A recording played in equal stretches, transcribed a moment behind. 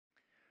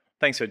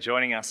Thanks for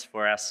joining us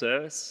for our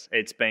service.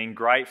 It's been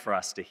great for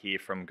us to hear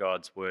from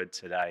God's word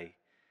today,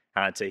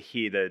 to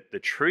hear the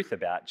truth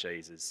about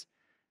Jesus,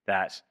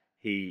 that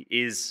he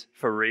is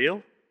for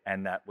real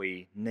and that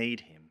we need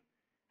him,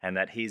 and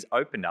that he's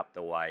opened up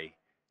the way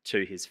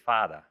to his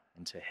Father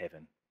and to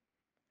heaven.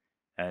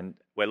 And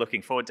we're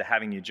looking forward to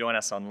having you join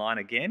us online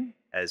again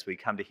as we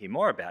come to hear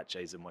more about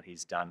Jesus and what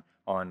he's done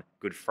on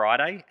Good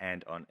Friday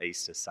and on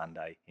Easter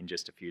Sunday in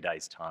just a few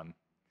days' time.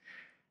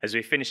 As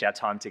we finish our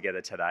time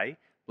together today,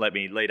 let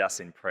me lead us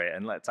in prayer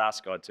and let's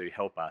ask God to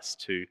help us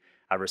to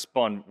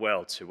respond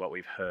well to what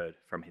we've heard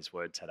from his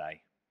word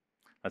today.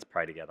 Let's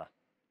pray together.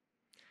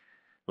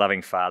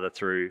 Loving Father,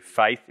 through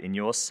faith in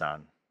your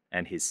Son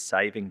and his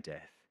saving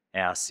death,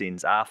 our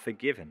sins are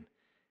forgiven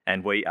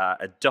and we are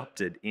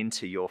adopted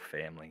into your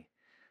family.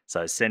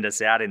 So send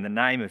us out in the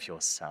name of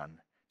your Son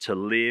to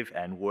live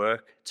and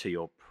work to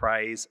your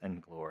praise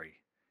and glory.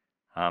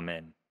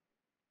 Amen.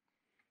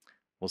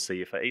 We'll see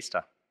you for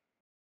Easter.